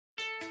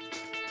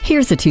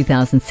Here's a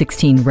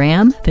 2016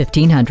 Ram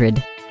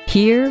 1500.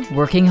 Here,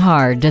 working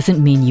hard doesn't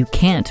mean you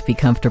can't be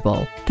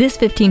comfortable. This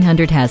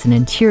 1500 has an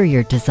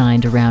interior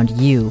designed around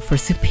you for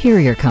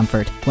superior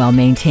comfort while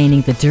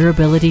maintaining the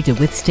durability to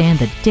withstand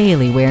the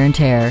daily wear and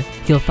tear.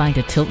 You'll find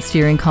a tilt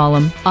steering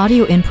column,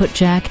 audio input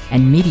jack,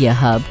 and media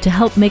hub to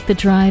help make the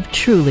drive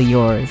truly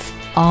yours.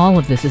 All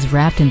of this is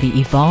wrapped in the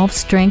evolved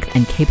strength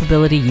and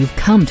capability you've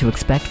come to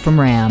expect from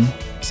Ram.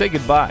 Say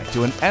goodbye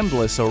to an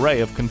endless array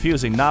of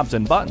confusing knobs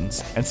and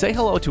buttons, and say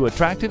hello to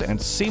attractive and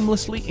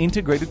seamlessly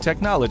integrated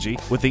technology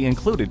with the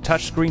included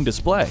touchscreen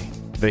display.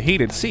 The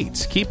heated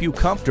seats keep you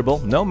comfortable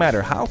no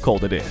matter how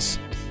cold it is.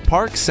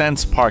 Park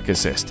Sense Park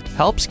Assist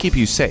helps keep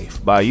you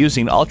safe by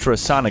using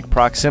ultrasonic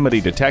proximity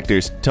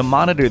detectors to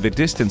monitor the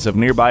distance of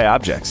nearby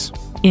objects.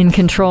 In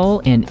control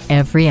in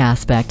every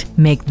aspect,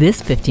 make this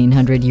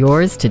 1500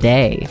 yours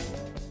today.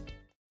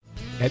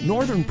 At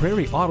Northern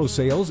Prairie Auto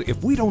Sales,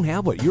 if we don't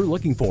have what you're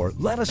looking for,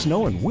 let us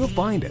know and we'll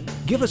find it.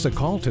 Give us a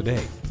call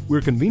today.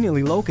 We're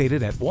conveniently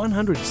located at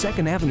 100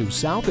 2nd Avenue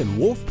South in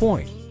Wolf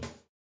Point.